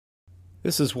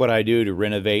This is what I do to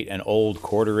renovate an old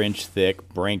 1/4 inch thick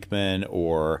Brinkman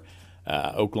or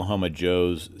Oklahoma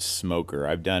Joe's smoker.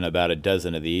 I've done about a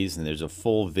dozen of these, and there's a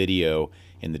full video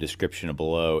in the description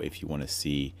below if you want to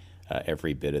see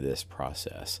every bit of this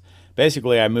process.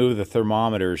 Basically, I move the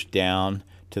thermometers down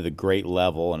to the grate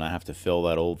level, and I have to fill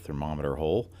that old thermometer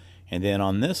hole. And then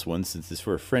on this one, since it's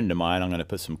for a friend of mine, I'm going to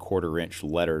put some 1/4 inch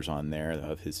letters on there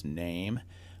of his name.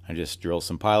 I just drill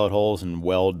some pilot holes and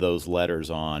weld those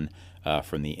letters on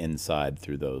from the inside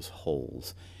through those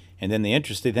holes. And then the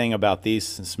interesting thing about these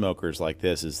smokers like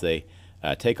this is they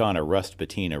take on a rust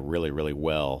patina really, really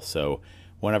well. So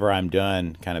whenever I'm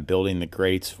done kind of building the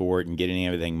grates for it and getting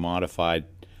everything modified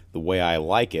the way I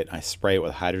like it, I spray it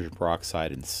with hydrogen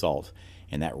peroxide and salt,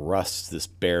 and that rusts this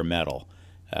bare metal,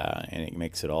 and it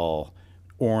makes it all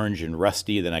orange and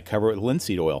rusty. Then I cover it with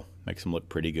linseed oil. Makes them look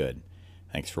pretty good.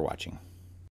 Thanks for watching.